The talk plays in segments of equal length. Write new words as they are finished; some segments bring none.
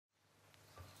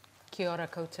Kia ora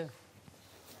koutou.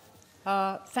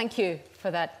 Thank you for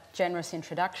that generous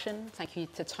introduction. Thank you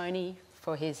to Tony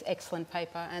for his excellent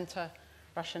paper and to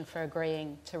Russian for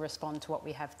agreeing to respond to what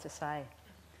we have to say.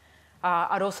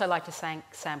 I'd also like to thank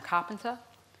Sam Carpenter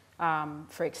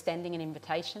for extending an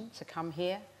invitation to come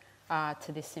here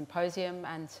to this symposium,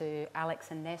 and to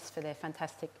Alex and Ness for their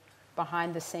fantastic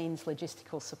behind-the-scenes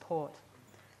logistical support.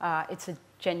 It's a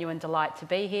genuine delight to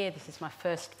be here. This is my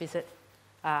first visit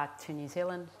to New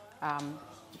Zealand,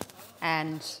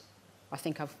 and I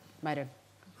think I've made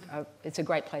it's a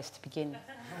great place to begin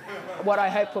what I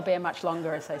hope will be a much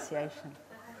longer association.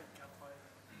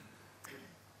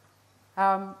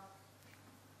 I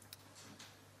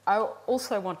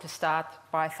also want to start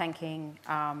by thanking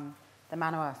the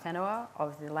Manawa Whenua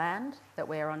of the land that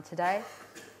we're on today,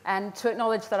 and to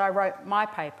acknowledge that I wrote my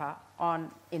paper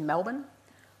in Melbourne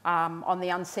on the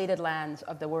unceded lands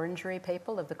of the Wurundjeri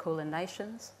people of the Kulin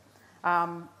Nations,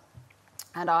 and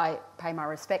I pay my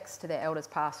respects to their elders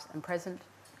past and present,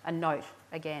 and note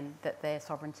again that their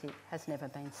sovereignty has never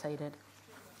been ceded.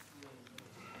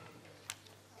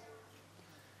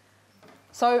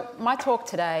 So my talk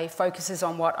today focuses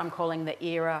on what I'm calling the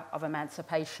era of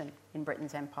emancipation in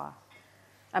Britain's empire.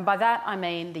 And by that I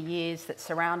mean the years that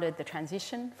surrounded the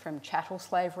transition from chattel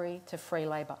slavery to free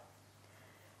labour.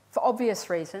 For obvious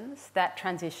reasons, that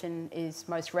transition is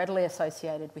most readily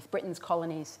associated with Britain's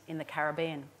colonies in the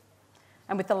Caribbean,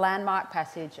 and with the landmark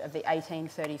passage of the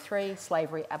 1833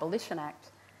 Slavery Abolition Act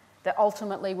that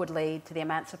ultimately would lead to the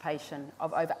emancipation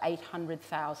of over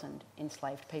 800,000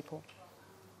 enslaved people.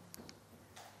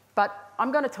 But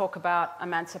I'm going to talk about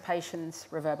emancipation's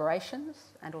reverberations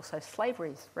and also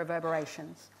slavery's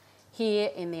reverberations here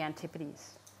in the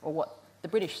Antipodes, or what the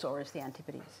British saw as the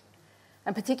Antipodes,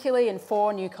 and particularly in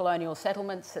 4 new colonial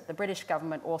settlements that the British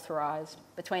government authorised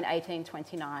between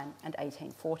 1829 and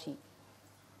 1840.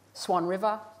 Swan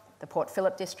River, the Port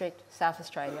Phillip District, South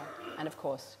Australia, and of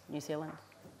course, New Zealand.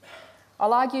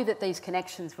 I'll argue that these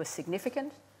connections were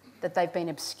significant, that they've been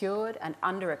obscured and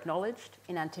under-acknowledged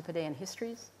in Antipodean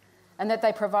histories, and that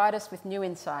they provide us with new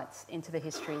insights into the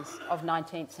histories of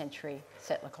 19th century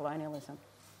settler colonialism.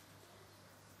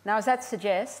 Now, as that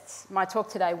suggests, my talk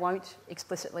today won't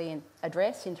explicitly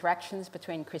address interactions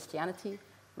between Christianity,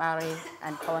 Maori,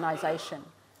 and colonisation,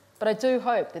 but I do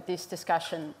hope that this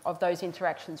discussion of those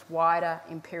interactions' wider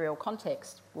imperial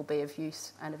context will be of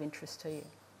use and of interest to you.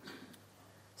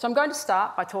 So I'm going to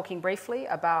start by talking briefly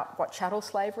about what chattel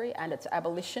slavery and its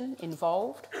abolition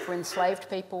involved for enslaved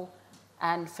people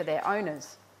and for their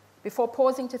owners, before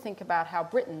pausing to think about how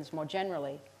Britons more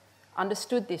generally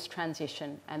understood this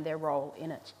transition and their role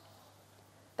in it.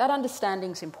 That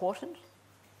understanding is important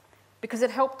because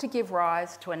it helped to give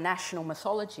rise to a national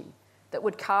mythology that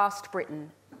would cast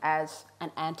Britain as an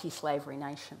anti-slavery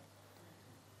nation.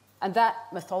 And that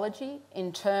mythology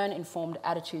in turn informed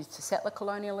attitudes to settler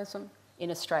colonialism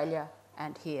in Australia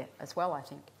and here as well, I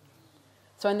think.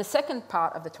 So in the second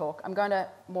part of the talk, I'm going to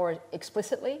more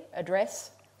explicitly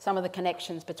address some of the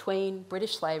connections between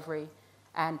British slavery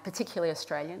and particularly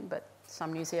Australian, but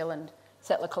some New Zealand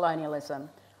settler colonialism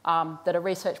that a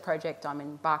research project I'm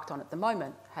embarked on at the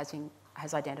moment has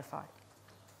identified.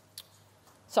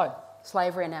 So,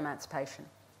 slavery and emancipation.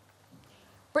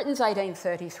 Britain's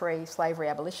 1833 Slavery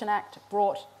Abolition Act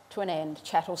brought to an end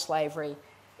chattel slavery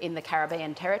in the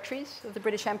Caribbean territories of the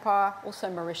British Empire, also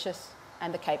Mauritius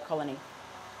and the Cape Colony.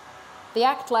 The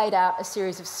Act laid out a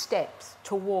series of steps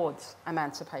towards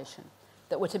emancipation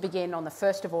that were to begin on the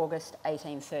 1st of August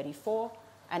 1834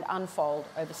 and unfold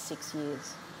over 6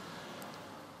 years.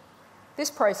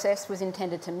 This process was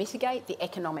intended to mitigate the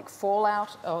economic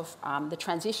fallout of the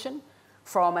transition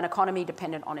from an economy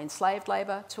dependent on enslaved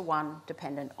labour to one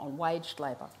dependent on waged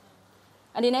labour.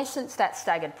 And in essence, that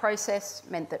staggered process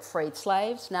meant that freed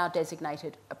slaves, now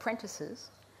designated apprentices,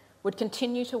 would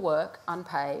continue to work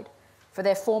unpaid for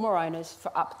their former owners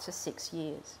for up to 6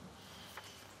 years.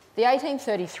 The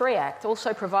 1833 Act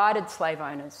also provided slave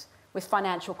owners with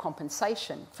financial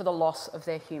compensation for the loss of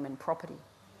their human property.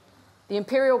 The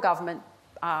imperial government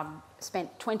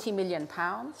spent £20 million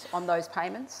on those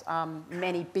payments,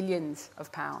 many billions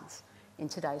of pounds in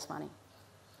today's money.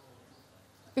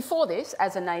 Before this,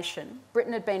 as a nation,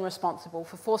 Britain had been responsible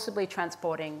for forcibly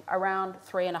transporting around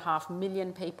 3.5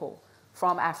 million people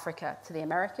from Africa to the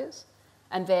Americas,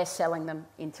 and there selling them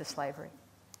into slavery.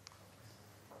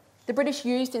 The British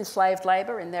used enslaved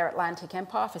labour in their Atlantic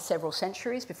Empire for several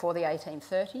centuries before the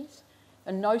 1830s,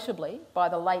 and notably, by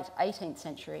the late 18th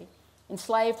century,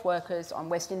 enslaved workers on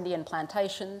West Indian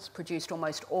plantations produced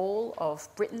almost all of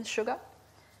Britain's sugar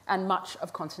and much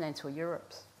of continental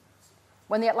Europe's.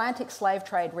 When the Atlantic slave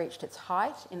trade reached its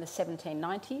height in the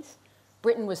 1790s,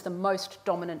 Britain was the most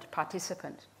dominant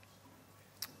participant.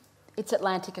 Its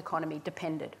Atlantic economy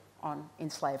depended on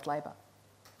enslaved labour.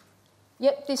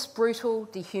 Yet this brutal,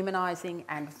 dehumanising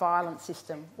and violent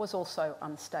system was also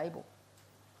unstable.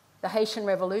 The Haitian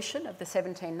Revolution of the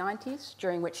 1790s,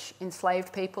 during which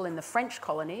enslaved people in the French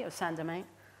colony of Saint-Domingue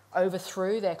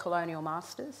overthrew their colonial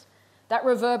masters, that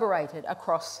reverberated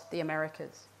across the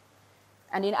Americas.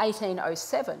 And in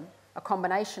 1807, a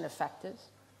combination of factors,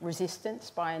 resistance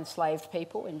by enslaved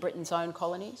people in Britain's own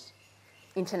colonies,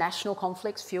 international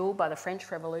conflicts fuelled by the French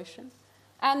Revolution,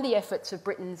 and the efforts of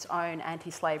Britain's own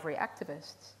anti-slavery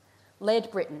activists,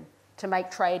 led Britain to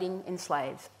make trading in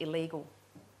slaves illegal.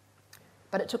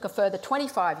 But it took a further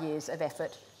 25 years of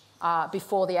effort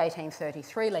before the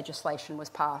 1833 legislation was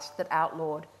passed that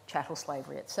outlawed chattel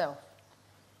slavery itself.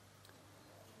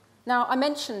 Now, I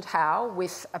mentioned how,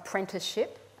 with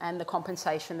apprenticeship and the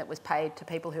compensation that was paid to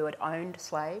people who had owned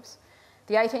slaves,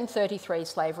 the 1833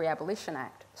 Slavery Abolition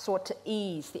Act sought to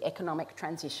ease the economic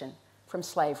transition from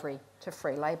slavery to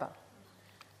free labour.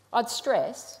 I'd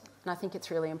stress, and I think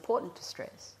it's really important to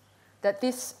stress, that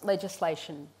this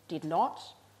legislation did not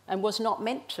and was not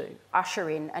meant to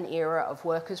usher in an era of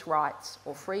workers' rights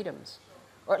or freedoms,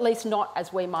 or at least not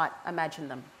as we might imagine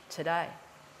them today.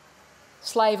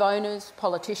 Slave owners,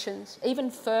 politicians, even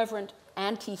fervent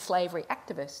anti-slavery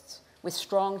activists with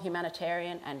strong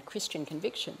humanitarian and Christian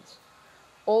convictions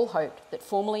all hoped that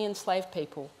formerly enslaved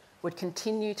people would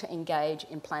continue to engage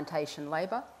in plantation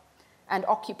labour and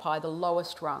occupy the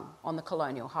lowest rung on the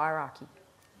colonial hierarchy.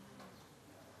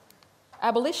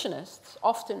 Abolitionists,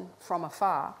 often from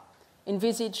afar,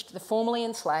 envisaged the formerly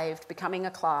enslaved becoming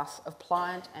a class of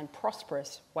pliant and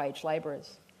prosperous wage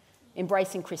labourers,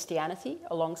 embracing Christianity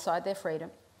alongside their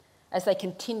freedom as they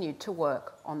continued to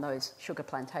work on those sugar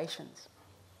plantations.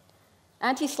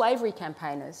 Anti-slavery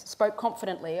campaigners spoke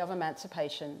confidently of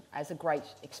emancipation as a great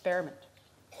experiment,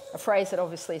 a phrase that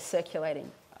obviously is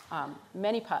circulating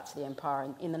many parts of the empire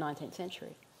in the 19th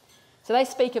century. So they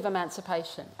speak of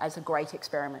emancipation as a great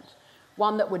experiment,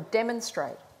 one that would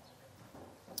demonstrate,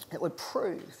 that would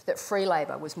prove that free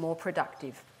labour was more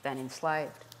productive than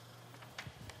enslaved.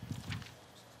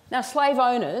 Now, slave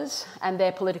owners and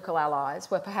their political allies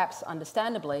were perhaps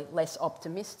understandably less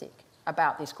optimistic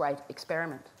about this great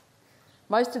experiment.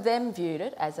 Most of them viewed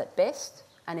it as, at best,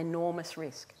 an enormous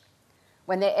risk.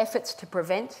 When their efforts to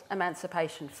prevent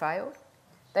emancipation failed,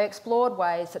 they explored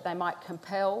ways that they might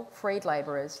compel freed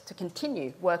labourers to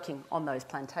continue working on those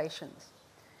plantations.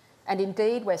 And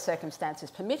indeed, where circumstances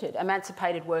permitted,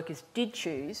 emancipated workers did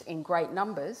choose in great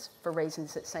numbers, for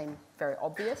reasons that seem very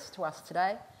obvious to us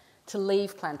today, to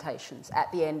leave plantations at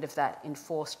the end of that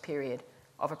enforced period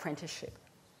of apprenticeship.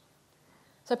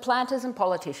 So planters and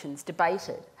politicians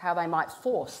debated how they might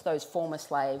force those former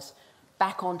slaves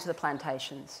back onto the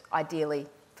plantations, ideally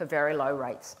for very low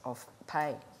rates of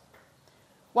pay.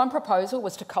 One proposal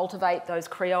was to cultivate those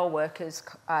Creole workers'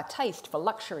 taste for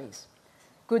luxuries,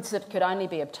 goods that could only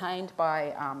be obtained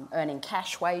by earning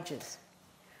cash wages.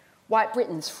 White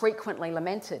Britons frequently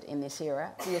lamented in this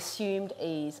era the assumed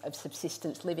ease of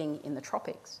subsistence living in the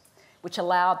tropics, which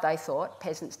allowed, they thought,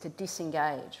 peasants to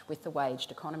disengage with the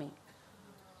waged economy.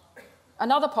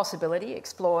 Another possibility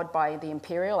explored by the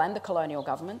imperial and the colonial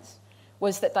governments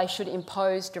was that they should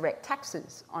impose direct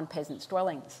taxes on peasants'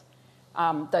 dwellings,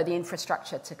 though the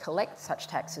infrastructure to collect such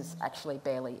taxes actually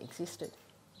barely existed.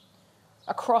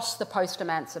 Across the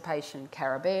post-emancipation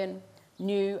Caribbean,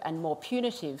 new and more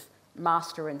punitive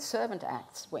Master and Servant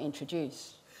Acts were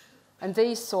introduced, and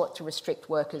these sought to restrict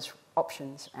workers'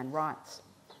 options and rights.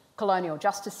 Colonial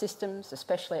justice systems,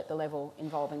 especially at the level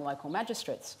involving local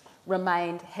magistrates,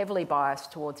 remained heavily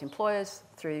biased towards employers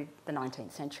through the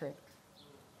 19th century.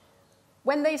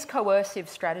 When these coercive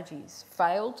strategies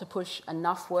failed to push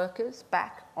enough workers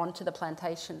back onto the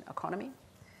plantation economy,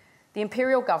 the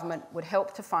imperial government would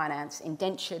help to finance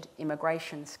indentured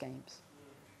immigration schemes.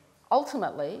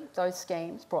 Ultimately, those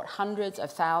schemes brought hundreds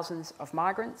of thousands of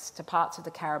migrants to parts of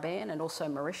the Caribbean and also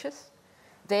Mauritius,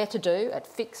 there to do, at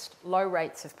fixed low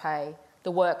rates of pay,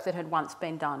 the work that had once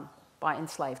been done by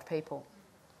enslaved people.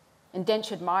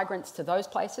 Indentured migrants to those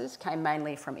places came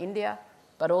mainly from India,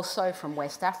 but also from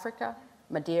West Africa,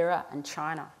 Madeira and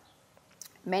China.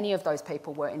 Many of those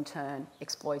people were in turn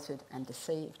exploited and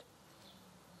deceived.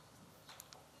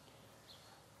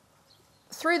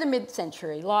 Through the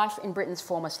mid-century, life in Britain's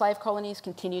former slave colonies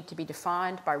continued to be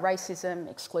defined by racism,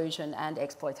 exclusion and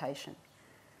exploitation.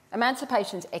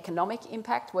 Emancipation's economic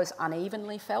impact was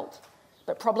unevenly felt,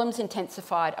 but problems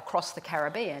intensified across the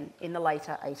Caribbean in the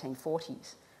later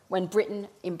 1840s, when Britain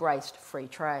embraced free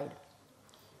trade.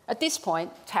 At this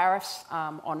point, tariffs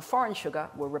on foreign sugar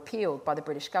were repealed by the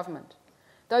British government.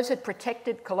 Those had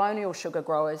protected colonial sugar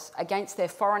growers against their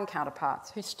foreign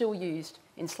counterparts who still used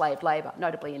enslaved labour,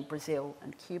 notably in Brazil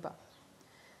and Cuba.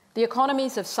 The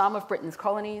economies of some of Britain's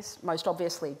colonies, most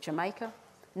obviously Jamaica,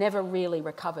 never really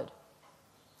recovered.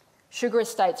 Sugar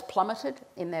estates plummeted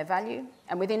in their value,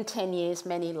 and within 10 years,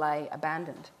 many lay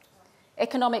abandoned.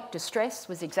 Economic distress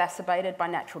was exacerbated by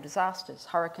natural disasters,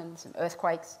 hurricanes and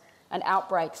earthquakes, and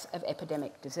outbreaks of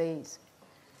epidemic disease.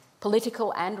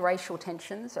 Political and racial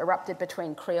tensions erupted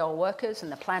between Creole workers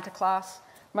and the planter class,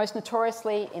 most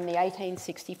notoriously in the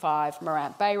 1865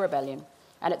 Morant Bay Rebellion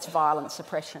and its violent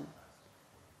suppression.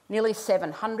 Nearly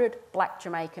 700 black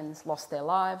Jamaicans lost their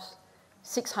lives,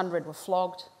 600 were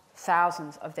flogged,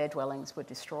 thousands of their dwellings were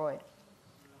destroyed.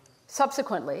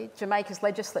 Subsequently, Jamaica's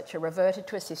legislature reverted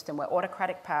to a system where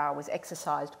autocratic power was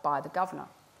exercised by the governor.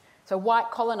 So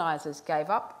white colonisers gave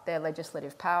up their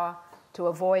legislative power to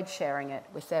avoid sharing it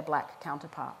with their black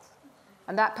counterparts.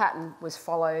 And that pattern was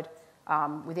followed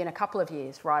within a couple of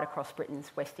years right across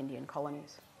Britain's West Indian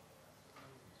colonies.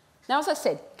 Now, as I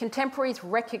said, contemporaries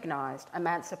recognised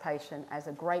emancipation as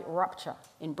a great rupture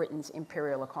in Britain's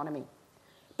imperial economy,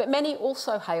 but many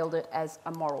also hailed it as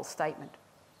a moral statement.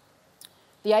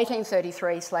 The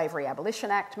 1833 Slavery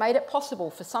Abolition Act made it possible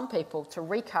for some people to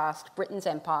recast Britain's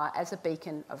empire as a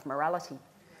beacon of morality,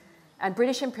 and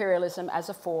British imperialism as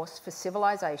a force for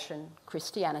civilisation,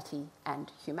 Christianity,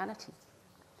 and humanity.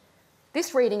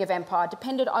 This reading of empire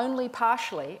depended only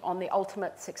partially on the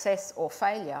ultimate success or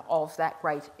failure of that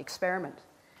great experiment,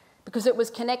 because it was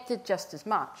connected just as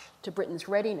much to Britain's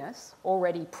readiness,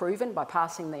 already proven by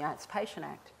passing the Emancipation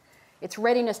Act, its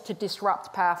readiness to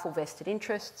disrupt powerful vested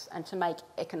interests and to make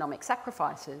economic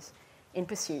sacrifices in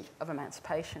pursuit of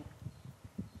emancipation.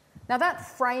 Now, that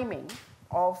framing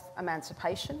of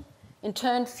emancipation in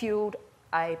turn fueled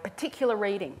a particular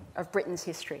reading of Britain's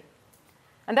history,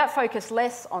 and that focused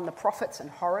less on the profits and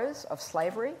horrors of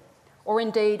slavery, or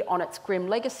indeed on its grim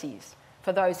legacies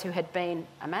for those who had been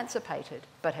emancipated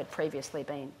but had previously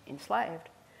been enslaved,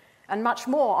 and much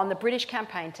more on the British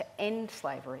campaign to end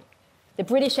slavery, the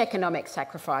British economic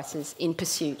sacrifices in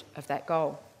pursuit of that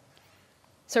goal.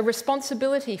 So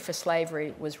responsibility for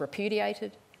slavery was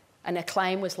repudiated, and a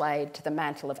claim was laid to the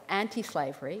mantle of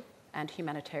anti-slavery and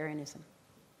humanitarianism.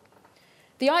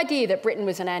 The idea that Britain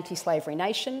was an anti-slavery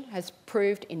nation has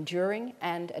proved enduring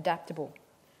and adaptable.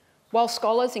 While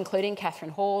scholars, including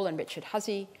Catherine Hall and Richard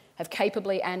Hussey, have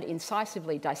capably and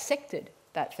incisively dissected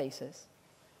that thesis,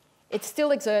 it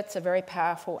still exerts a very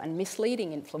powerful and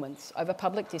misleading influence over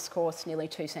public discourse nearly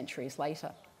 2 centuries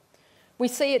later. We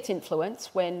see its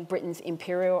influence when Britain's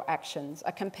imperial actions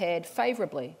are compared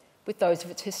favourably with those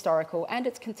of its historical and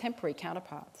its contemporary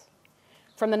counterparts.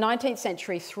 From the 19th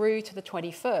century through to the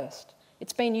 21st,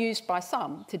 it's been used by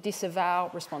some to disavow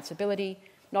responsibility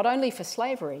not only for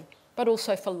slavery, but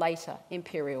also for later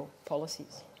imperial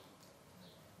policies.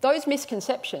 Those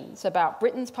misconceptions about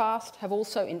Britain's past have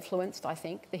also influenced, I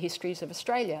think, the histories of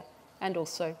Australia and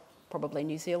also probably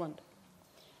New Zealand.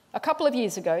 A couple of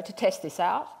years ago, to test this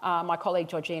out, my colleague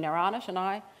Georgina Arnott and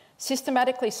I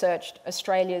systematically searched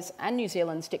Australia's and New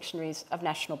Zealand's dictionaries of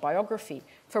national biography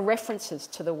for references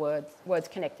to the words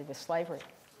connected with slavery.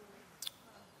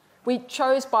 We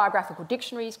chose biographical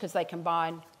dictionaries because they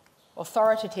combine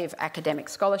authoritative academic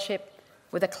scholarship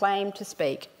with a claim to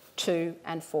speak to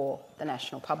and for the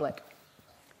national public.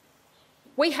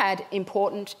 We had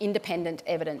important independent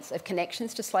evidence of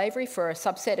connections to slavery for a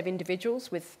subset of individuals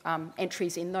with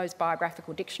entries in those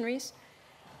biographical dictionaries,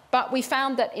 but we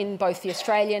found that in both the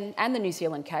Australian and the New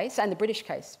Zealand case, and the British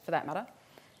case for that matter,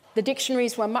 the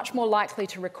dictionaries were much more likely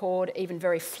to record even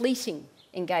very fleeting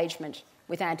engagement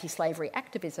with anti-slavery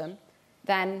activism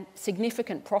than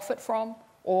significant profit from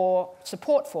or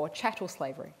support for chattel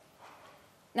slavery.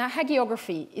 Now,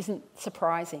 hagiography isn't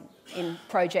surprising in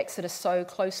projects that are so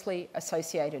closely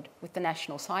associated with the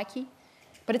national psyche,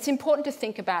 but it's important to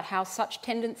think about how such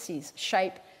tendencies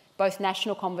shape both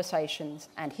national conversations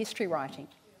and history writing.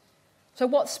 So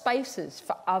what spaces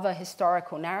for other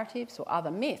historical narratives or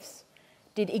other myths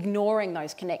did ignoring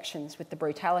those connections with the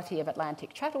brutality of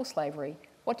Atlantic chattel slavery,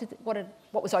 what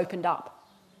was opened up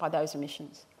by those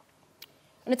omissions?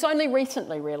 And it's only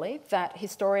recently, really, that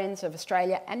historians of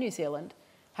Australia and New Zealand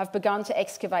have begun to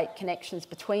excavate connections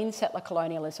between settler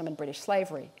colonialism and British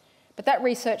slavery. But that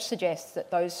research suggests that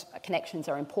those connections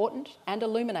are important and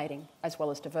illuminating, as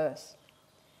well as diverse.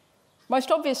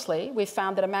 Most obviously, we've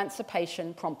found that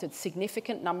emancipation prompted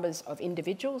significant numbers of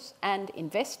individuals and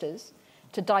investors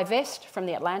to divest from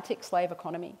the Atlantic slave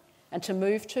economy and to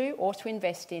move to or to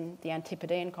invest in the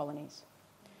Antipodean colonies.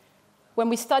 When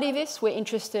we study this, we're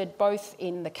interested both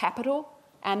in the capital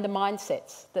and the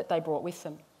mindsets that they brought with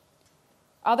them.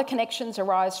 Other connections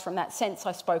arise from that sense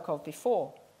I spoke of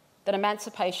before, that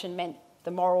emancipation meant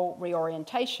the moral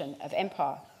reorientation of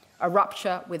empire, a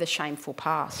rupture with a shameful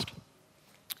past.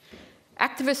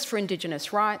 Activists for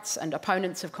Indigenous rights and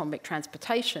opponents of convict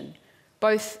transportation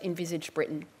both envisaged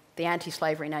Britain, the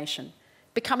anti-slavery nation,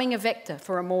 becoming a vector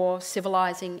for a more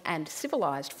civilising and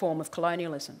civilised form of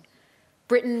colonialism.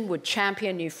 Britain would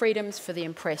champion new freedoms for the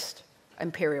oppressed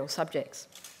imperial subjects.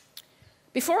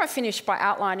 Before I finish by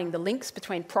outlining the links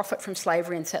between profit from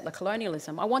slavery and settler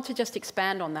colonialism, I want to just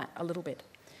expand on that a little bit,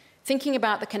 thinking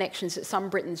about the connections that some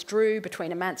Britons drew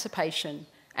between emancipation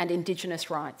and Indigenous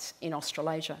rights in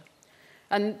Australasia.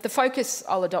 And the focus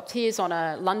I'll adopt here is on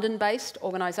a London-based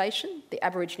organisation, the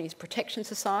Aborigines Protection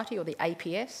Society, or the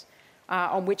APS,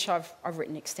 on which I've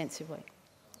written extensively.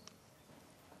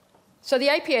 So the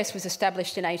APS was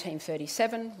established in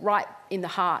 1837, right in the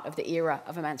heart of the era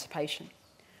of emancipation.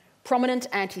 Prominent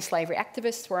anti-slavery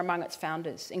activists were among its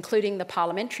founders, including the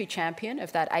parliamentary champion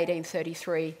of that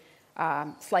 1833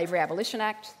 Slavery Abolition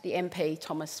Act, the MP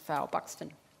Thomas Fowle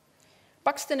Buxton.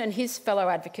 Buxton and his fellow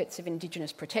advocates of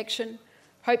Indigenous protection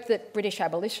hoped that British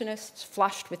abolitionists,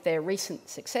 flushed with their recent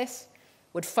success,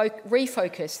 would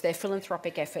refocus their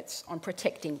philanthropic efforts on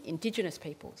protecting Indigenous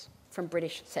peoples from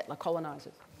British settler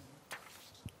colonisers.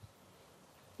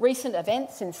 Recent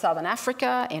events in southern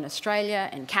Africa, in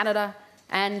Australia, in Canada,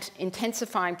 and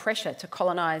intensifying pressure to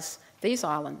colonise these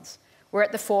islands were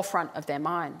at the forefront of their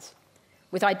minds.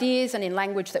 With ideas and in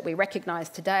language that we recognise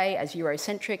today as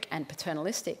Eurocentric and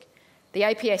paternalistic, the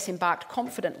APS embarked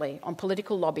confidently on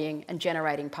political lobbying and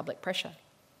generating public pressure.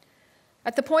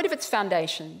 At the point of its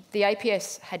foundation, the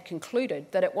APS had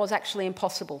concluded that it was actually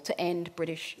impossible to end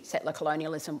British settler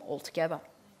colonialism altogether.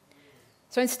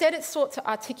 So instead, it sought to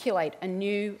articulate a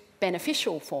new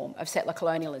beneficial form of settler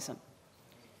colonialism.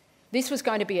 This was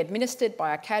going to be administered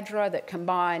by a cadre that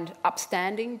combined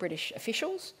upstanding British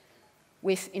officials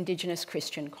with Indigenous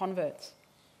Christian converts.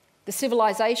 The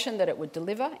civilisation that it would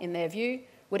deliver, in their view,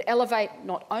 would elevate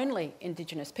not only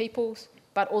Indigenous peoples,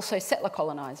 but also settler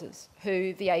colonisers,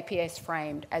 who the APS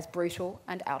framed as brutal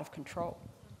and out of control.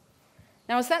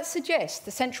 Now, as that suggests,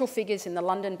 the central figures in the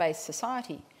London-based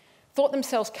society thought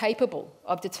themselves capable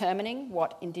of determining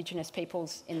what Indigenous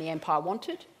peoples in the empire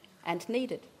wanted and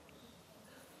needed.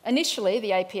 Initially,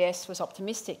 the APS was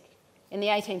optimistic. In the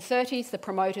 1830s, the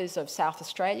promoters of South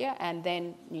Australia and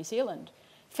then New Zealand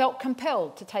felt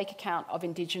compelled to take account of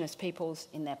Indigenous peoples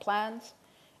in their plans,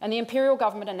 and the imperial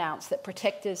government announced that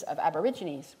protectors of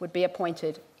Aborigines would be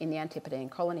appointed in the Antipodean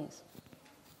colonies.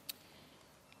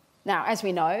 Now, as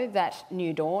we know, that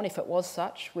new dawn, if it was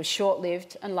such, was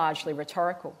short-lived and largely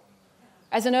rhetorical.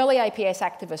 As an early APS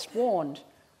activist warned,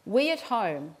 we at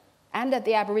home and at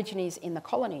the Aborigines in the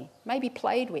colony may be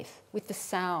played with the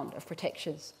sound of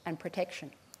protectors and protection.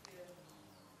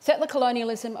 Settler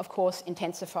colonialism, of course,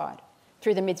 intensified.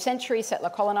 Through the mid-century, settler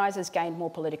colonisers gained more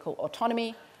political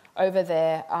autonomy over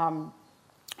their own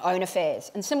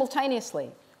affairs. And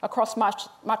simultaneously, across much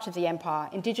of the empire,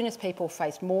 Indigenous people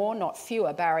faced more, not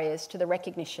fewer, barriers to the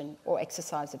recognition or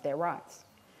exercise of their rights.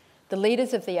 The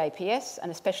leaders of the APS, and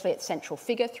especially its central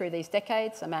figure through these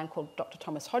decades, a man called Dr.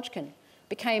 Thomas Hodgkin,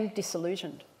 became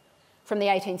disillusioned. From the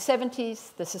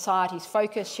 1870s, the society's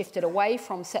focus shifted away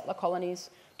from settler colonies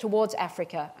towards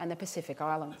Africa and the Pacific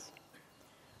Islands.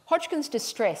 Hodgkin's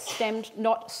distress stemmed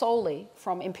not solely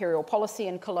from imperial policy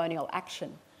and colonial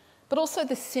action, but also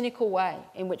the cynical way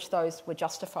in which those were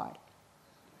justified.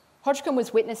 Hodgkin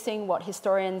was witnessing what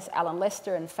historians Alan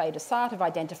Lester and Faye Dessart have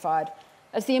identified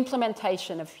as the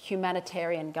implementation of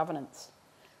humanitarian governance,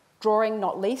 drawing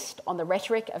not least on the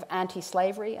rhetoric of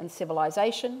anti-slavery and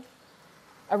civilisation,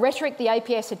 a rhetoric the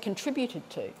APS had contributed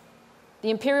to.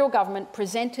 The imperial government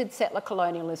presented settler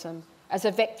colonialism as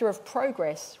a vector of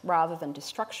progress rather than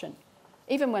destruction,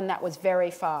 even when that was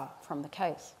very far from the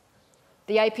case.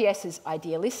 The APS's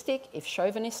idealistic, if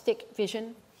chauvinistic,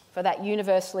 vision for that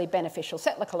universally beneficial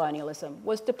settler colonialism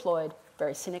was deployed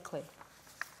very cynically.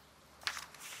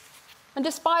 And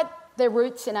despite their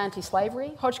roots in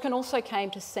anti-slavery, Hodgkin also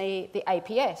came to see the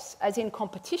APS as in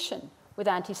competition with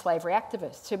anti-slavery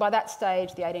activists, who by that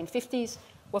stage, the 1850s,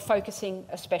 were focusing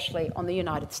especially on the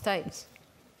United States.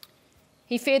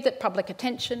 He feared that public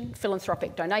attention,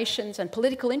 philanthropic donations, and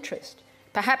political interest,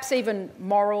 perhaps even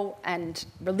moral and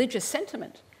religious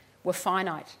sentiment, were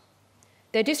finite.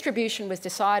 Their distribution was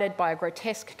decided by a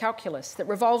grotesque calculus that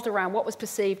revolved around what was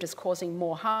perceived as causing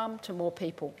more harm to more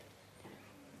people: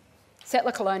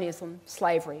 settler colonialism,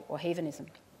 slavery, or heathenism.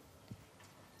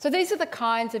 So these are the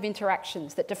kinds of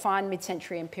interactions that define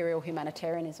mid-century imperial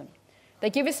humanitarianism. They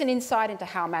give us an insight into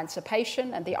how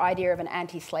emancipation and the idea of an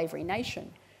anti-slavery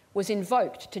nation was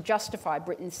invoked to justify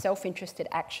Britain's self-interested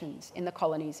actions in the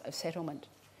colonies of settlement.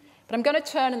 But I'm going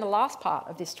to turn in the last part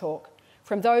of this talk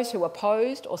from those who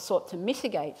opposed or sought to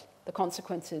mitigate the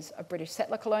consequences of British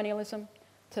settler colonialism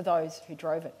to those who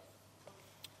drove it.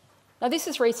 Now, this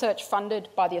is research funded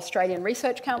by the Australian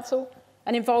Research Council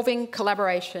and involving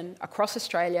collaboration across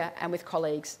Australia and with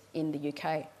colleagues in the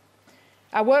UK.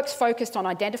 Our work's focused on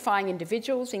identifying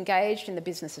individuals engaged in the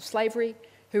business of slavery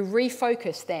who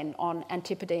refocus then on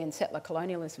Antipodean settler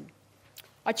colonialism.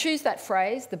 I choose that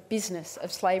phrase, the business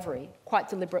of slavery, quite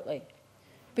deliberately,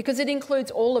 because it includes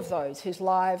all of those whose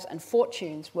lives and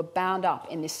fortunes were bound up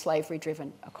in this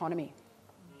slavery-driven economy.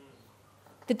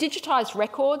 The digitised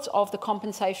records of the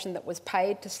compensation that was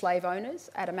paid to slave owners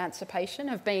at emancipation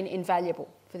have been invaluable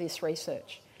for this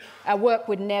research. Our work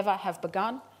would never have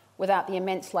begun without the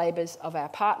immense labours of our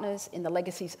partners in the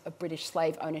Legacies of British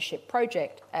Slave Ownership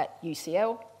project at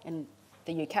UCL in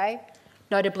the UK,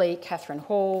 notably Catherine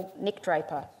Hall, Nick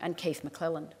Draper and Keith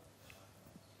McClelland.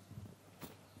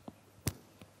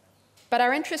 But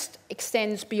our interest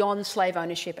extends beyond slave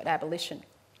ownership at abolition.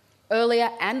 Earlier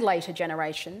and later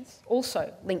generations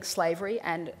also link slavery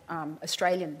and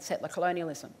Australian settler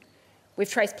colonialism. We've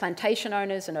traced plantation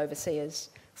owners and overseers,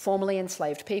 formerly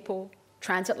enslaved people,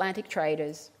 transatlantic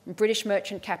traders, and British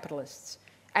merchant capitalists,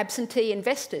 absentee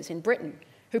investors in Britain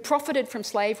who profited from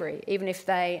slavery even if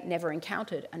they never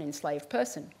encountered an enslaved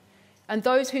person, and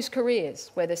those whose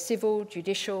careers, whether civil,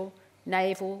 judicial,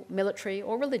 naval, military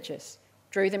or religious,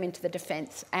 drew them into the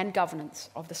defence and governance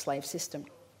of the slave system.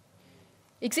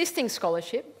 Existing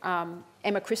scholarship,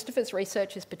 Emma Christopher's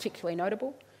research is particularly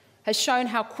notable, has shown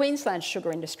how Queensland's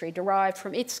sugar industry derived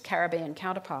from its Caribbean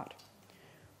counterpart.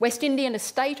 West Indian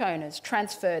estate owners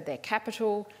transferred their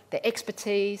capital, their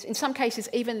expertise, in some cases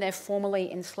even their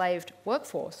formerly enslaved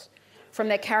workforce, from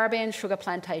their Caribbean sugar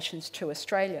plantations to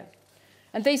Australia.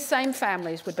 And these same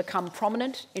families would become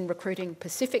prominent in recruiting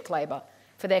Pacific labour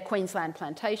for their Queensland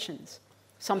plantations,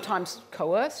 sometimes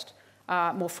coerced,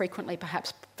 more frequently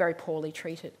perhaps very poorly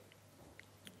treated.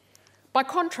 By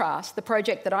contrast, the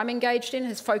project that I'm engaged in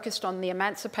has focused on the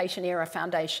emancipation era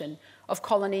foundation of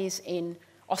colonies in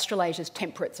Australasia's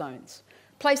temperate zones,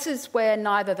 places where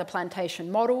neither the plantation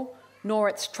model nor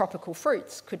its tropical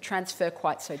fruits could transfer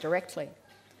quite so directly.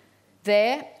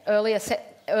 There, early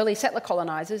settler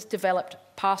colonisers developed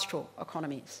pastoral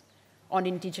economies on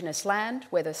Indigenous land,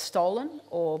 whether stolen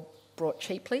or brought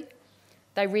cheaply.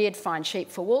 They reared fine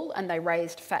sheep for wool and they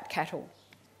raised fat cattle.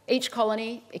 Each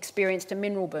colony experienced a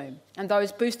mineral boom, and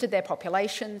those boosted their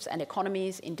populations and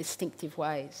economies in distinctive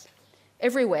ways.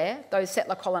 Everywhere, those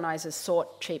settler colonisers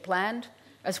sought cheap land,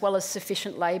 as well as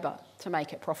sufficient labour to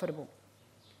make it profitable.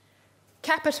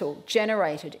 Capital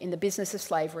generated in the business of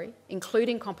slavery,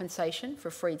 including compensation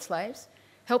for freed slaves,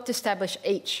 helped establish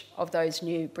each of those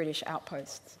new British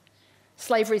outposts.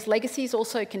 Slavery's legacies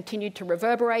also continued to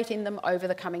reverberate in them over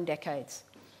the coming decades.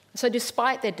 So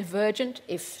despite their divergent,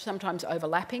 if sometimes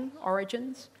overlapping,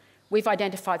 origins, we've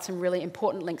identified some really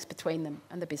important links between them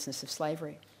and the business of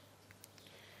slavery.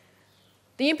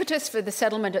 The impetus for the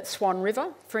settlement at Swan River,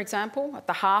 for example, at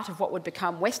the heart of what would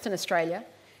become Western Australia,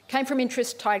 came from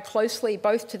interests tied closely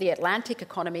both to the Atlantic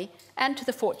economy and to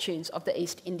the fortunes of the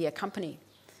East India Company.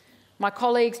 My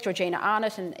colleagues Georgina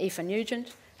Arnott and Aoife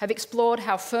Nugent have explored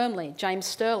how firmly James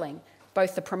Stirling,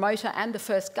 both the promoter and the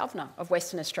first governor of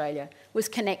Western Australia, was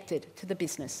connected to the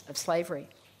business of slavery.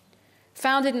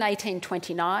 Founded in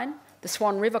 1829, the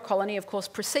Swan River colony, of course,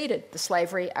 preceded the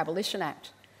Slavery Abolition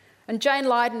Act. And Jane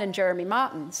Lydon and Jeremy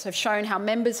Martins have shown how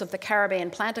members of the Caribbean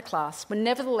planter class were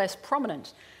nevertheless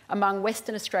prominent among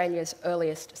Western Australia's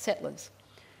earliest settlers.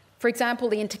 For example,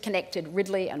 the interconnected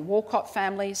Ridley and Walcott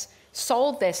families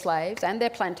sold their slaves and their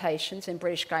plantations in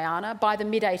British Guyana by the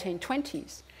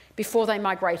mid-1820s, before they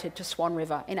migrated to Swan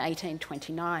River in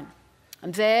 1829.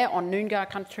 And there, on Noongar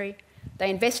country, they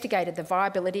investigated the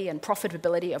viability and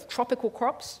profitability of tropical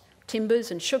crops,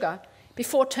 timbers and sugar,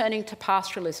 before turning to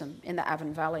pastoralism in the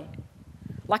Avon Valley.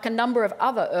 Like a number of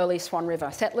other early Swan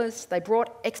River settlers, they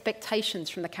brought expectations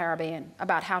from the Caribbean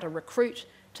about how to recruit,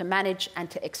 to manage and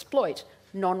to exploit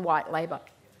non-white labour.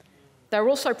 They were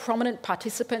also prominent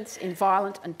participants in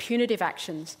violent and punitive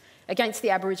actions against the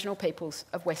Aboriginal peoples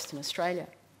of Western Australia.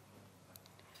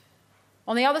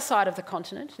 On the other side of the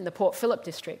continent, in the Port Phillip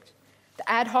District, the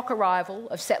ad hoc arrival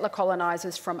of settler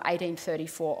colonisers from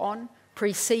 1834 on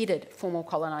preceded formal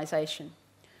colonisation.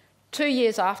 2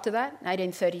 years after that, in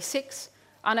 1836,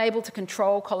 unable to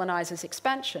control colonisers'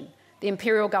 expansion, the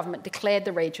imperial government declared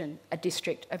the region a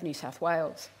district of New South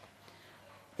Wales.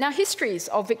 Now, histories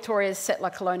of Victoria's settler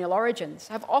colonial origins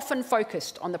have often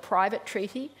focused on the private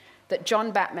treaty that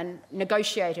John Batman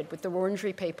negotiated with the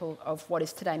Wurundjeri people of what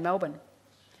is today Melbourne.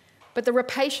 But the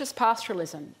rapacious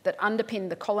pastoralism that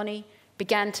underpinned the colony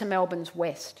began to Melbourne's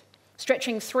west,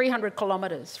 stretching 300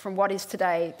 kilometres from what is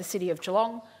today the city of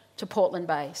Geelong to Portland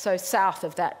Bay, so south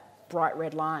of that bright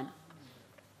red line.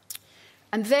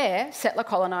 And there, settler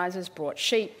colonisers brought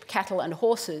sheep, cattle and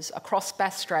horses across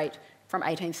Bass Strait from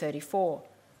 1834.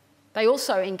 They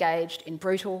also engaged in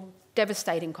brutal,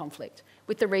 devastating conflict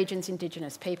with the region's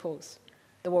Indigenous peoples,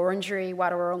 the Wurundjeri,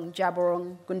 Wadawurrung,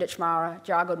 Djabwurrung, Gunditjmara,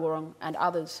 Djargurrung and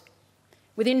others.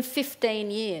 Within 15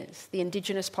 years, the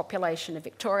Indigenous population of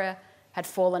Victoria had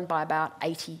fallen by about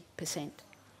 80%.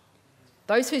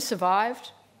 Those who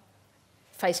survived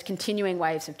faced continuing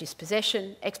waves of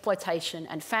dispossession, exploitation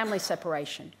and family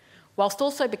separation, whilst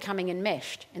also becoming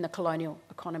enmeshed in the colonial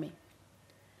economy.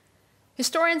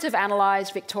 Historians have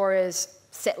analysed Victoria's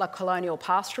settler colonial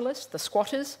pastoralists, the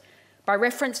squatters, by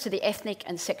reference to the ethnic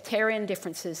and sectarian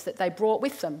differences that they brought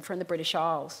with them from the British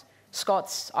Isles: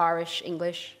 Scots, Irish,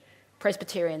 English,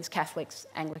 Presbyterians, Catholics,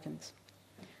 Anglicans.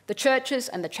 The churches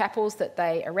and the chapels that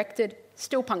they erected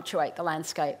still punctuate the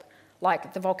landscape,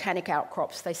 like the volcanic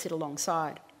outcrops they sit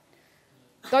alongside.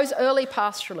 Those early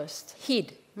pastoralists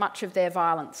hid much of their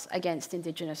violence against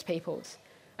Indigenous peoples,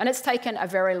 and it's taken a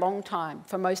very long time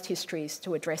for most histories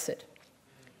to address it.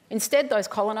 Instead, those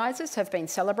colonisers have been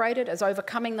celebrated as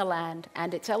overcoming the land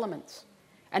and its elements,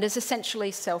 and as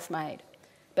essentially self-made.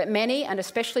 But many, and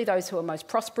especially those who were most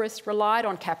prosperous, relied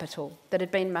on capital that had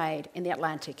been made in the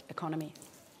Atlantic economy.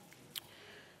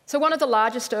 So one of the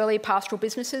largest early pastoral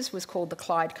businesses was called the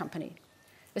Clyde Company.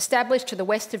 Established to the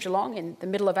west of Geelong in the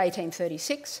middle of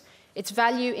 1836, its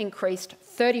value increased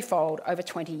 30-fold over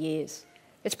 20 years.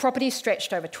 Its property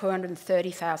stretched over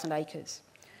 230,000 acres.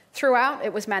 Throughout,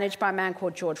 it was managed by a man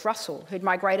called George Russell, who'd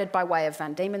migrated by way of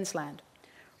Van Diemen's Land.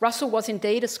 Russell was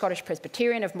indeed a Scottish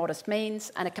Presbyterian of modest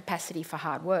means and a capacity for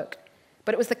hard work,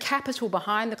 but it was the capital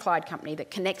behind the Clyde Company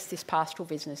that connects this pastoral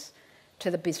business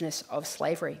to the business of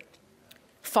slavery.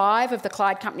 5 of the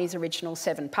Clyde Company's original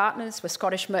 7 partners were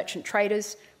Scottish merchant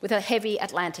traders with a heavy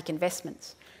Atlantic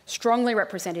investments, strongly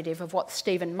representative of what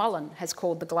Stephen Mullen has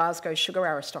called the Glasgow sugar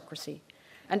aristocracy,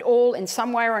 and all, in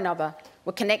some way or another,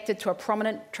 were connected to a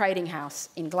prominent trading house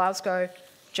in Glasgow,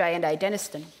 J&A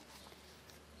Denniston.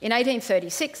 In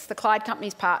 1836, the Clyde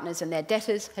Company's partners and their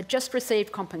debtors had just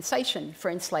received compensation for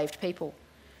enslaved people.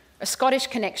 A Scottish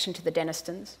connection to the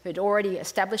Dennistons, who'd already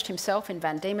established himself in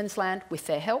Van Diemen's Land with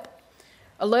their help,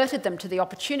 alerted them to the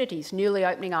opportunities newly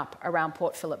opening up around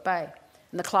Port Phillip Bay,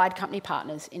 and the Clyde Company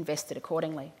partners invested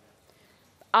accordingly.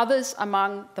 Others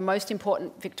among the most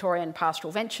important Victorian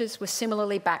pastoral ventures were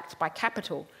similarly backed by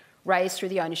capital raised through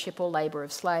the ownership or labour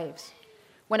of slaves.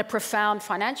 When a profound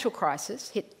financial crisis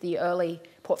hit the early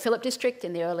Port Phillip District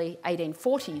in the early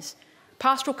 1840s,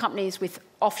 pastoral companies with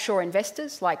offshore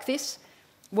investors like this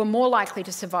were more likely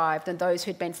to survive than those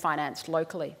who'd been financed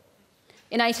locally.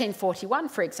 In 1841,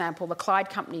 for example, the Clyde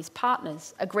Company's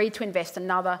partners agreed to invest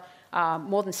another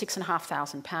more than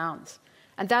 £6,500,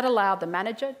 and that allowed the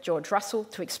manager, George Russell,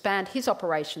 to expand his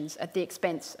operations at the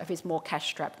expense of his more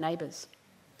cash-strapped neighbours.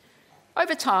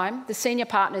 Over time, the senior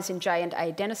partners in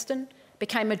J&A Denniston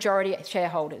became majority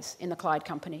shareholders in the Clyde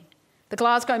Company. The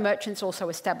Glasgow merchants also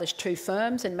established 2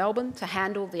 firms in Melbourne to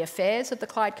handle the affairs of the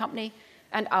Clyde Company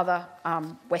and other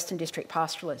Western District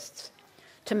pastoralists.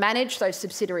 To manage those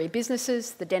subsidiary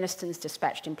businesses, the Dennistons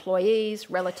dispatched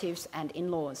employees, relatives and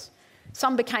in-laws.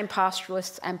 Some became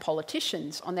pastoralists and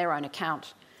politicians on their own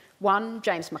account. One,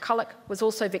 James McCulloch, was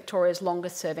also Victoria's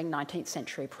longest-serving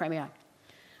 19th-century premier.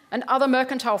 And other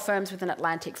mercantile firms with an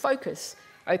Atlantic focus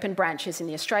opened branches in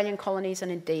the Australian colonies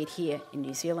and indeed here in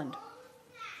New Zealand.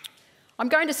 I'm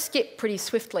going to skip pretty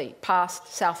swiftly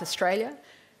past South Australia,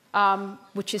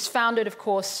 which is founded, of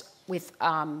course, with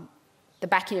the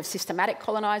backing of systematic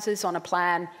colonisers on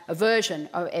a version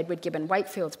of Edward Gibbon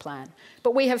Wakefield's plan.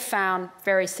 But we have found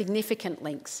very significant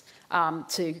links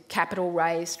to capital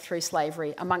raised through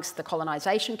slavery amongst the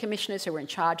colonisation commissioners who were in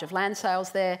charge of land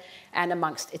sales there and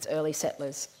amongst its early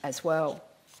settlers as well.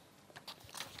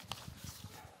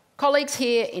 Colleagues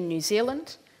here in New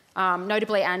Zealand,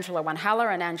 notably Angela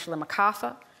Wanhalla and Angela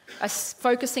MacArthur, are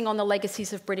focusing on the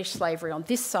legacies of British slavery on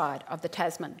this side of the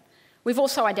Tasman. We've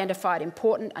also identified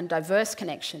important and diverse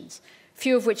connections,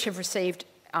 few of which have received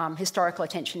historical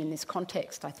attention in this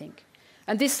context, I think.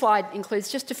 And this slide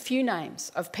includes just a few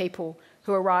names of people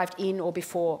who arrived in or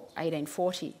before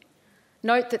 1840.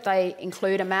 Note that they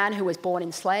include a man who was born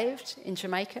enslaved in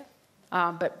Jamaica,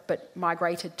 but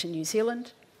migrated to New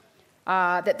Zealand,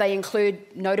 that they include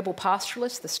notable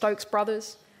pastoralists, the Stokes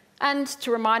brothers, And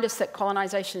to remind us that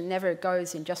colonisation never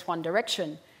goes in just one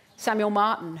direction, Samuel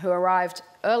Martin, who arrived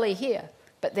early here,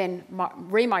 but then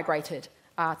remigrated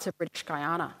to British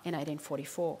Guyana in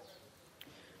 1844.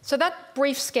 So that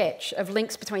brief sketch of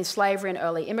links between slavery and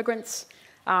early immigrants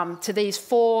to these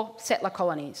 4 settler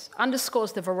colonies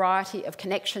underscores the variety of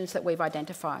connections that we've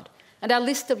identified, and our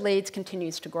list of leads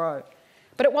continues to grow.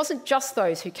 But it wasn't just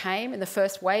those who came in the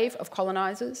first wave of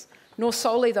colonisers, nor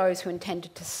solely those who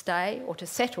intended to stay or to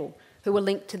settle who were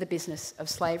linked to the business of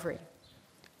slavery.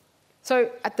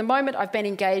 So at the moment, I've been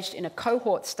engaged in a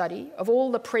cohort study of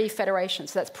all the pre-Federation,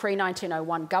 so that's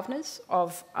pre-1901 governors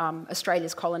of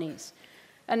Australia's colonies.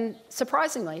 And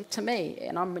surprisingly to me,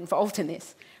 and I'm involved in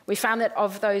this, we found that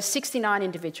of those 69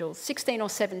 individuals, 16 or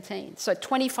 17, so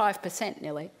 25%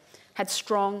 nearly, had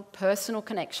strong personal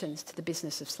connections to the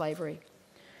business of slavery.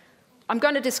 I'm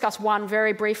going to discuss one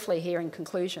very briefly here in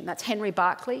conclusion. That's Henry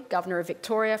Berkeley, Governor of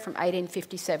Victoria from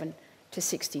 1857 to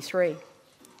 63.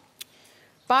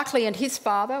 Berkeley and his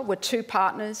father were 2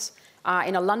 partners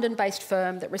in a London-based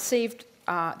firm that received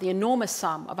the enormous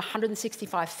sum of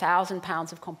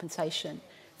 £165,000 of compensation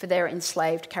for their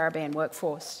enslaved Caribbean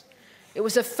workforce. It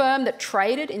was a firm that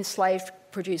traded enslaved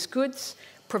produced goods,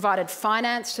 provided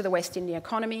finance to the West Indian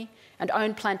economy, and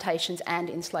owned plantations and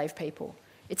enslaved people.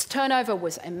 Its turnover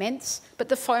was immense, but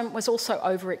the firm was also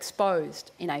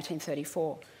overexposed in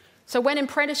 1834. So when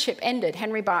apprenticeship ended,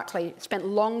 Henry Berkeley spent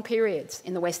long periods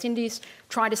in the West Indies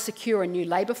trying to secure a new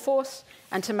labour force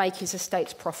and to make his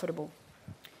estates profitable.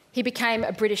 He became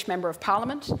a British Member of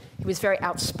Parliament. He was very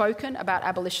outspoken about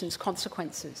abolition's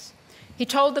consequences. He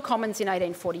told the Commons in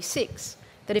 1846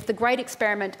 that if the great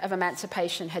experiment of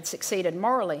emancipation had succeeded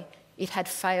morally, it had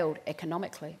failed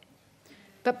economically.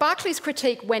 But Berkeley's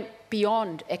critique went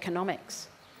beyond economics.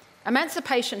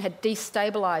 Emancipation had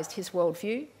destabilised his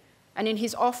worldview, and in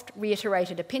his oft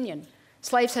reiterated opinion,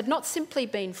 slaves had not simply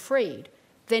been freed,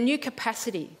 their new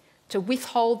capacity to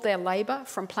withhold their labour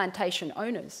from plantation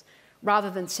owners,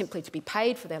 rather than simply to be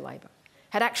paid for their labour,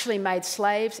 had actually made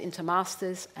slaves into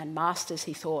masters, and masters,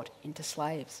 he thought, into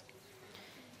slaves.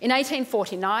 In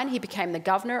 1849, he became the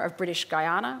governor of British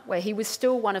Guyana, where he was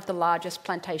still one of the largest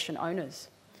plantation owners.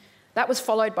 That was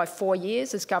followed by 4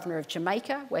 years as governor of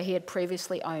Jamaica, where he had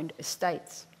previously owned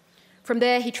estates. From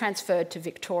there, he transferred to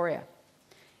Victoria.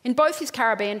 In both his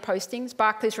Caribbean postings,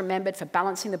 Berkeley is remembered for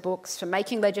balancing the books, for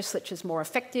making legislatures more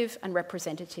effective and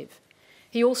representative.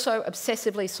 He also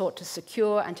obsessively sought to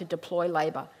secure and to deploy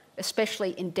labour,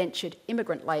 especially indentured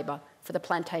immigrant labour, for the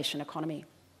plantation economy.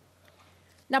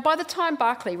 Now, by the time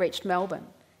Berkeley reached Melbourne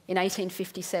in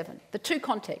 1857, the 2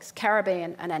 contexts,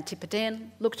 Caribbean and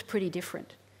Antipodean, looked pretty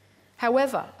different.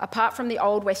 However, apart from the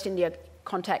old West India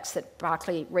contacts that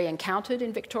Berkeley re-encountered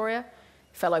in Victoria,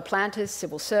 fellow planters,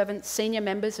 civil servants, senior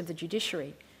members of the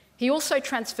judiciary, he also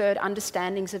transferred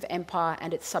understandings of empire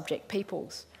and its subject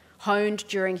peoples, honed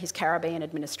during his Caribbean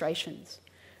administrations.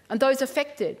 And those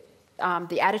affected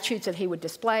the attitudes that he would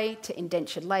display to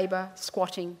indentured labour,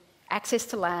 squatting, access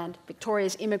to land,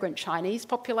 Victoria's immigrant Chinese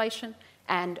population,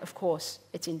 and, of course,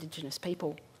 its Indigenous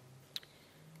people.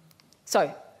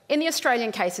 So, in the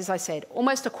Australian case, as I said,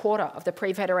 almost a quarter of the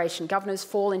pre-Federation governors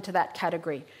fall into that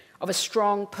category of a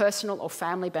strong personal or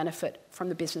family benefit from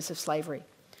the business of slavery.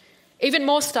 Even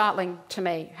more startling to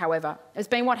me, however, has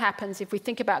been what happens if we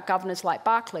think about governors like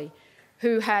Berkeley,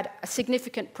 who had a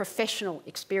significant professional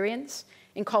experience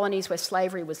in colonies where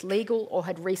slavery was legal or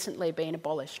had recently been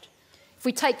abolished. If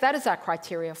we take that as our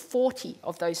criteria, 40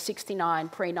 of those 69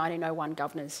 pre-1901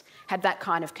 governors had that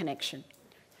kind of connection.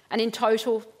 And in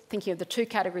total, thinking of the 2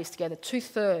 categories together,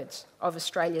 2/3 of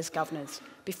Australia's governors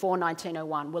before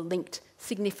 1901 were linked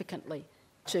significantly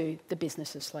to the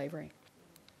business of slavery.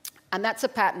 And that's a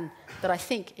pattern that I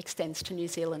think extends to New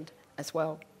Zealand as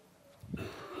well.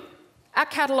 Our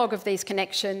catalogue of these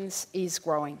connections is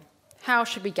growing. How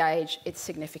should we gauge its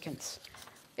significance?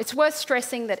 It's worth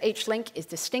stressing that each link is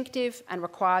distinctive and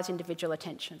requires individual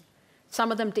attention.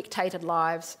 Some of them dictated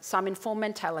lives, some informed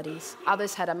mentalities,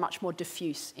 others had a much more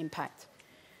diffuse impact.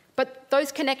 But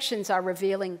those connections are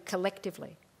revealing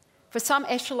collectively. For some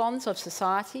echelons of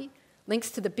society,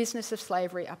 links to the business of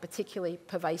slavery are particularly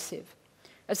pervasive.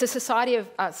 As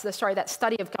that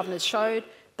study of governors showed,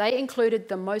 they included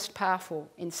the most powerful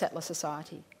in settler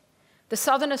society. The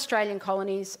southern Australian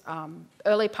colonies'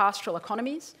 early pastoral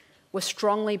economies were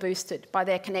strongly boosted by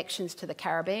their connections to the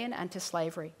Caribbean and to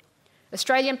slavery.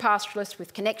 Australian pastoralists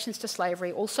with connections to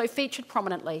slavery also featured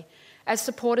prominently as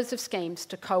supporters of schemes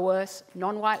to coerce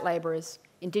non-white labourers,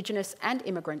 Indigenous and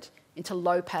immigrant, into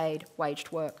low-paid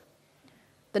waged work.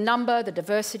 The number, the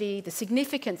diversity, the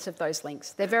significance of those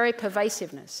links, their very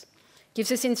pervasiveness,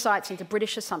 gives us insights into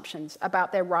British assumptions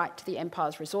about their right to the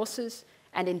Empire's resources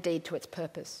and indeed to its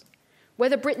purpose.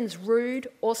 Whether Britons rued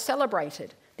or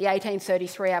celebrated the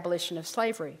 1833 abolition of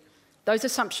slavery, those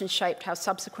assumptions shaped how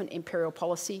subsequent imperial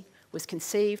policy was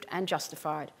conceived and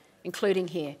justified, including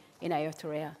here in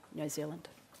Aotearoa, New Zealand.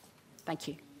 Thank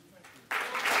you.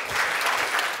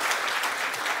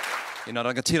 Ina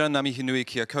rangatira ngā mihi nui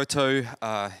kia koutou,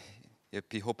 e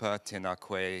pihopa tēnā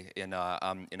koe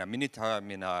ina minita,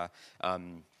 mina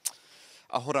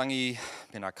ahorangi,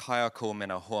 mina kaiako,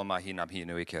 mina hoa mahi ngā mihi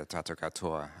nui kia tātou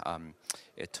katoa.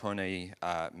 E Tony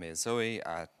me Zoe,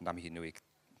 ngā mihi nui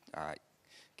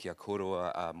kia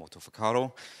koroa mō tō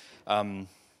whakaro.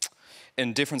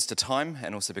 In deference to time,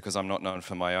 and also because I'm not known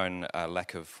for my own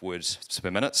lack of words per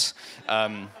minute,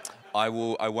 I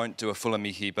won't do a fuller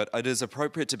mihi, but it is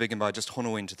appropriate to begin by just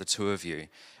honoring to the two of you.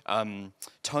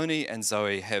 Tony and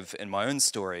Zoe have, in my own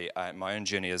story, my own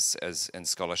journey as in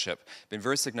scholarship, been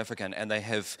very significant, and they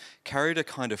have carried a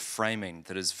kind of framing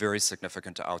that is very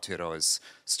significant to Aotearoa's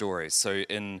stories. So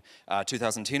in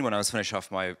 2010, when I was finishing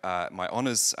off my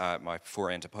honours, my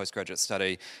foray into postgraduate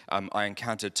study, I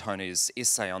encountered Tony's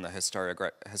essay on the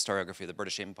historiography of the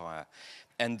British Empire,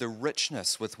 and the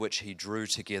richness with which he drew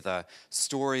together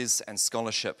stories and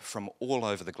scholarship from all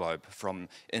over the globe, from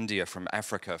India, from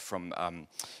Africa, from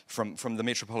the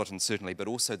metropolitan certainly, but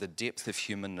also the depth of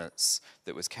humanness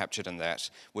that was captured in that,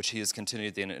 which he has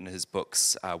continued then in his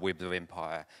books, Web of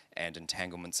Empire and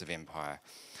Entanglements of Empire.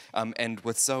 And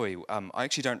with Zoe, I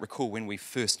actually don't recall when we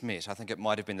first met. I think it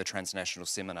might have been the transnational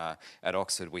seminar at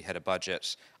Oxford. We had a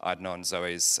budget. I'd known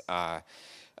Zoe's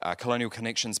Colonial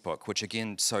Connections book, which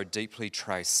again so deeply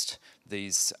traced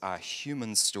these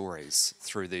human stories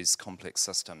through these complex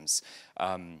systems,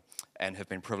 and have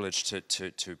been privileged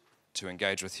to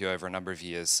engage with you over a number of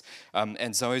years.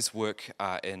 And Zoe's work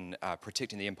in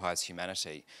protecting the empire's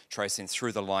humanity, tracing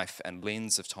through the life and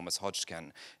lens of Thomas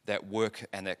Hodgkin, that work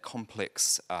and that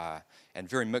complex and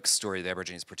very mixed story of the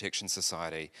Aborigines Protection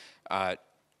Society,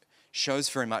 shows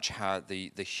very much how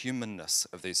the humanness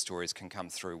of these stories can come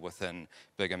through within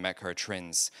bigger macro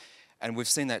trends. And we've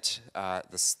seen that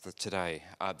today,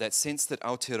 that sense that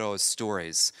Aotearoa's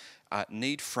stories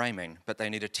need framing, but they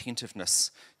need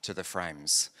attentiveness to the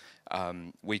frames.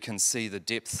 We can see the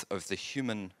depth of the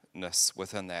humanness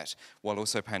within that, while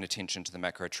also paying attention to the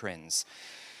macro trends.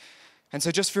 And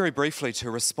so just very briefly, to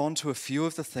respond to a few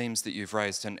of the themes that you've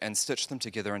raised and stitch them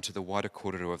together into the wider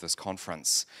kōrero of this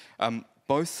conference.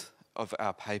 Both of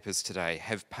our papers today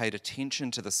have paid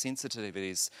attention to the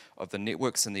sensitivities of the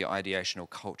networks and the ideational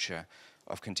culture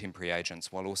of contemporary agents,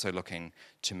 while also looking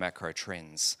to macro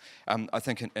trends. I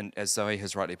think, as Zoe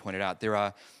has rightly pointed out, there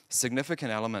are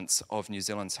significant elements of New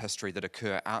Zealand's history that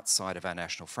occur outside of our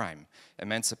national frame.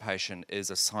 Emancipation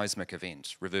is a seismic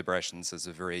event. Reverberations is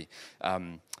a very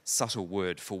subtle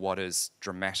word for what is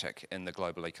dramatic in the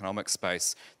global economic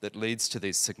space that leads to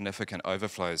these significant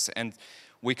overflows. And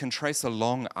we can trace a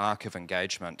long arc of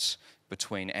engagement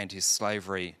between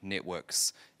anti-slavery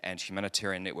networks and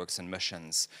humanitarian networks and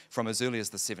missions from as early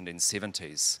as the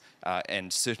 1770s,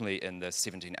 and certainly in the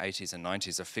 1780s and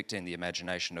 90s, affecting the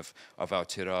imagination of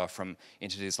Aotearoa from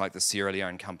entities like the Sierra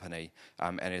Leone Company,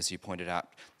 and as you pointed out,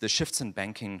 the shifts in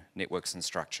banking networks and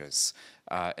structures.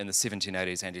 In the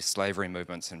 1780s, anti-slavery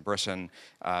movements in Britain,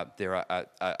 they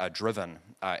are driven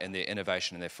in their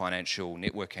innovation and their financial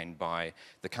networking by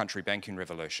the country banking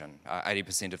revolution.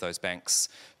 80% of those banks,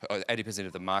 80%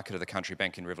 of the market of the country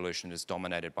banking revolution is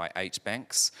dominated by 8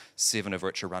 banks, 7 of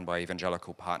which are run by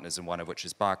evangelical partners, and one of which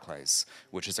is Barclays,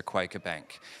 which is a Quaker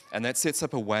bank. And that sets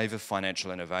up a wave of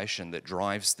financial innovation that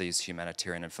drives these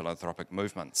humanitarian and philanthropic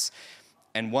movements.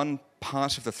 And one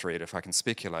part of the thread, if I can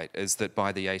speculate, is that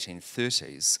by the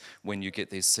 1830s, when you get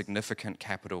these significant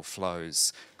capital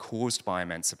flows caused by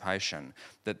emancipation,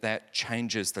 that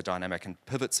changes the dynamic and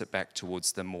pivots it back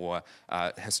towards the more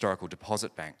historical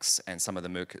deposit banks and some of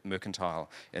the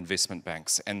mercantile investment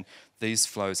banks. And these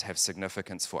flows have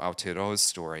significance for Aotearoa's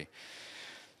story.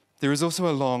 There is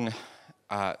also a long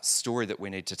story that we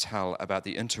need to tell about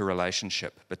the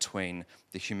interrelationship between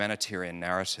the humanitarian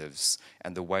narratives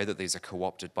and the way that these are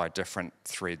co-opted by different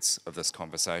threads of this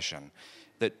conversation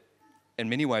that in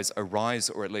many ways arise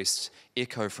or at least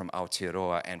echo from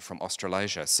Aotearoa and from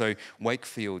Australasia. So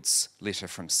Wakefield's letter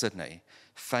from Sydney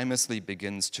famously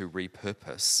begins to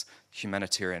repurpose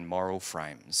humanitarian moral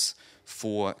frames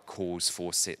for calls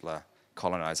for settler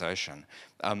colonisation.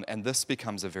 And this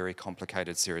becomes a very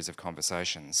complicated series of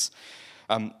conversations.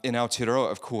 In Aotearoa,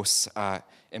 of course,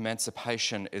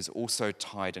 emancipation is also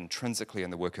tied intrinsically in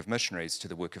the work of missionaries to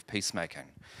the work of peacemaking.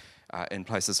 In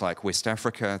places like West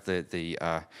Africa,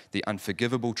 the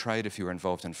unforgivable trade, if you were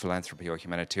involved in philanthropy or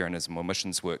humanitarianism or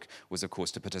missions work, was of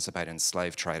course to participate in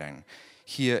slave trading.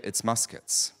 Here it's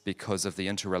muskets, because of the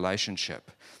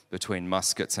interrelationship between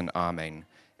muskets and arming,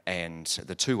 and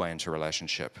the two-way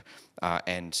interrelationship,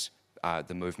 and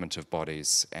the movement of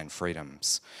bodies and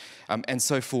freedoms. And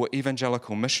so for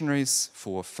evangelical missionaries,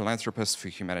 for philanthropists, for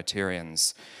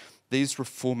humanitarians, these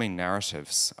reforming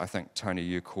narratives, I think, Tony,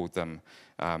 you called them,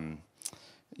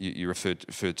 you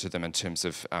referred to them in terms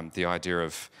of the idea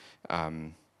of,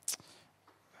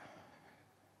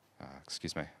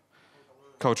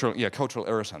 cultural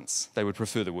irritants. They would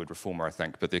prefer the word reformer, I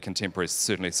think, but their contemporaries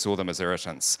certainly saw them as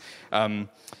irritants.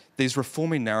 These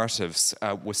reforming narratives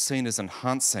were seen as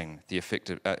enhanced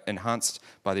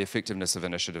by the effectiveness of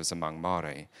initiatives among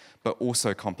Māori, but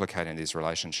also complicating these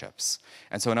relationships.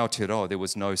 And so in Aotearoa, there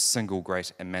was no single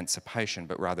great emancipation,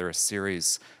 but rather a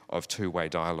series of two-way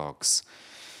dialogues.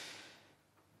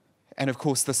 And of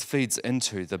course, this feeds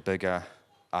into the bigger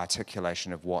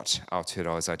articulation of what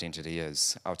Aotearoa's identity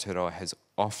is. Aotearoa has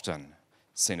often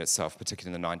seen itself,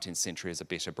 particularly in the 19th century, as a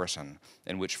better Britain,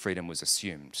 in which freedom was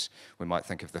assumed. We might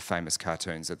think of the famous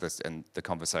cartoons and the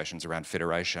conversations around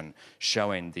federation,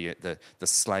 showing the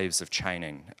slaves of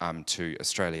chaining to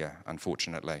Australia,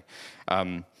 unfortunately.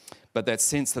 But that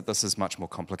sense that this is much more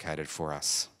complicated for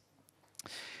us.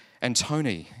 And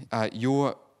Tony,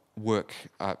 your work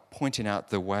pointing out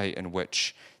the way in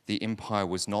which the empire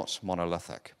was not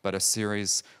monolithic, but a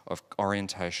series of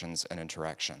orientations and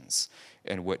interactions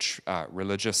in which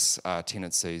religious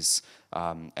tendencies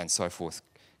and so forth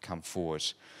come forward.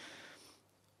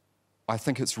 I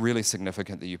think it's really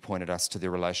significant that you pointed us to the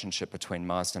relationship between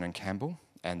Marsden and Campbell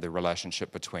and the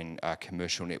relationship between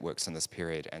commercial networks in this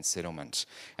period and settlement,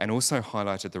 and also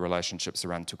highlighted the relationships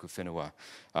around tuku whenua,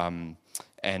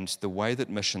 and the way that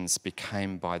missions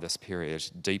became by this period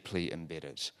deeply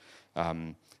embedded.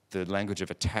 The language of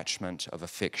attachment, of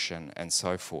affection, and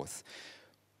so forth,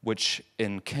 which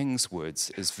in King's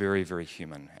words is very, very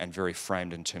human and very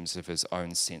framed in terms of his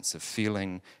own sense of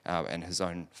feeling and his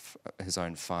own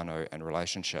whānau and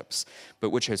relationships, but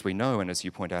which, as we know, and as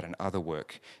you point out in other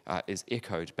work, is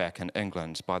echoed back in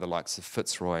England by the likes of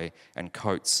Fitzroy and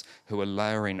Coates, who are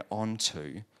layering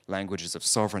onto languages of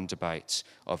sovereign debate,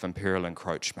 of imperial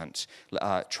encroachment,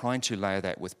 trying to layer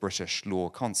that with British law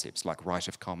concepts like right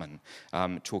of common,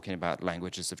 talking about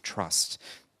languages of trust,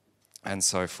 and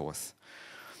so forth.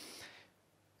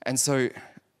 And so,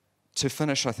 to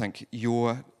finish, I think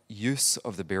your use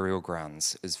of the burial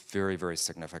grounds is very, very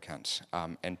significant,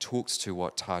 and talks to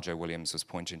what Tajo Williams was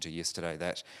pointing to yesterday,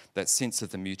 that sense of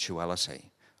the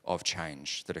mutuality of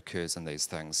change that occurs in these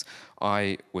things.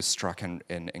 I was struck in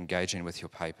engaging with your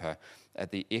paper at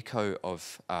the echo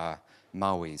of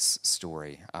Maui's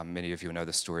story. Many of you know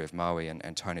the story of Maui,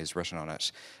 and Tony's written on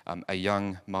it. A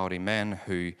young Māori man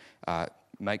who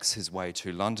makes his way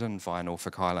to London via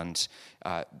Norfolk Island,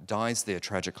 dies there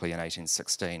tragically in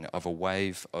 1816 of a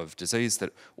wave of disease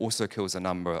that also kills a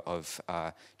number of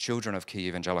children of key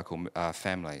evangelical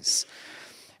families.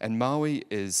 And Maui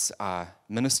is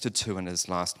ministered to in his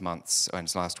last months, and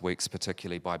his last weeks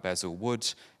particularly, by Basil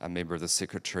Wood, a member of the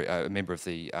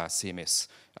CMS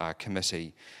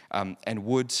committee. And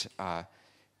Wood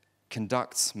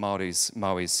conducts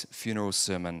Maui's funeral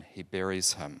sermon. He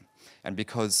buries him. And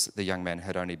because the young man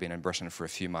had only been in Britain for a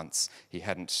few months, he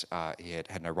had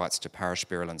no rights to parish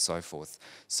burial and so forth.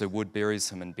 So Wood buries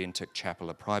him in Bentinck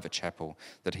Chapel, a private chapel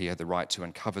that he had the right to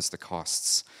and covers the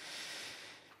costs.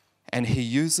 And he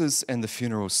uses in the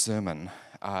funeral sermon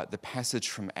the passage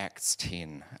from Acts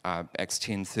 10, Acts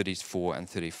 10, 34 and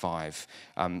 35.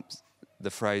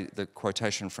 The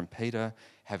quotation from Peter,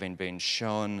 having been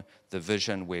shown the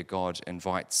vision where God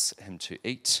invites him to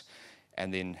eat,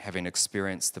 and then having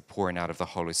experienced the pouring out of the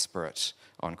Holy Spirit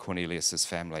on Cornelius'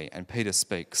 family. And Peter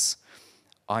speaks,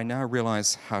 "I now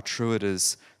realize how true it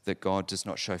is that God does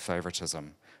not show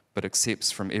favoritism, but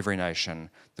accepts from every nation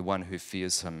the one who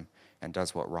fears him and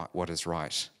does what is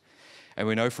right." And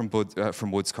we know from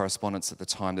Wood's correspondence at the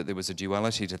time that there was a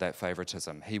duality to that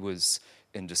favoritism. He was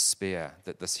in despair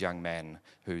that this young man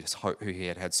who he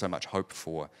had had so much hope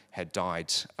for had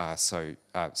died so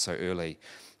early.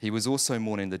 He was also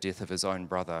mourning the death of his own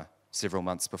brother several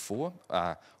months before,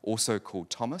 also called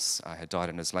Thomas, had died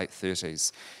in his late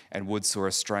 30s. And Wood saw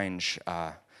a strange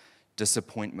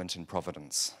disappointment in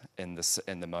providence in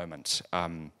the moment,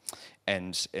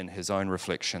 and in his own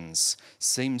reflections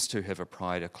seems to have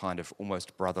applied a kind of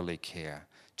almost brotherly care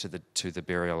to the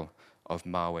burial of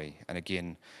Maui. And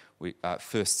again,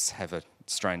 firsts have a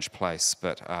strange place,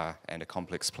 and a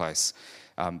complex place,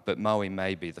 but Maui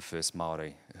may be the first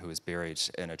Māori who is buried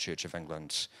in a Church of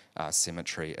England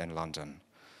cemetery in London.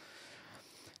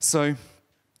 So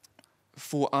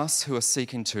for us who are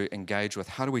seeking to engage with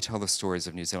how do we tell the stories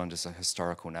of New Zealand as a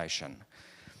historical nation,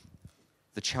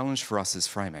 the challenge for us is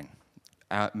framing.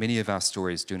 Many of our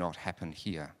stories do not happen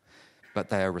here, but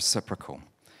they are reciprocal.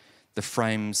 The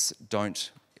frames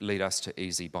don't lead us to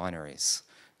easy binaries.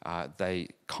 They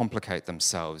complicate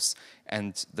themselves,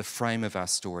 and the frame of our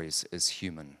stories is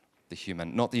human, the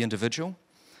human, not the individual,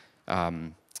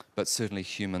 but certainly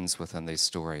humans within these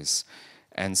stories.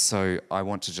 And so I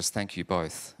want to just thank you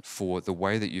both for the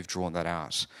way that you've drawn that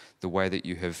out, the way that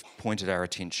you have pointed our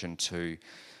attention to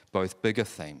both bigger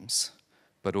themes,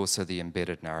 but also the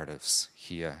embedded narratives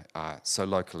here, so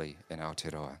locally in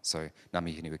Aotearoa. So, ngā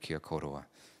mihi nui kia koroa.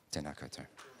 Tēnā koutou.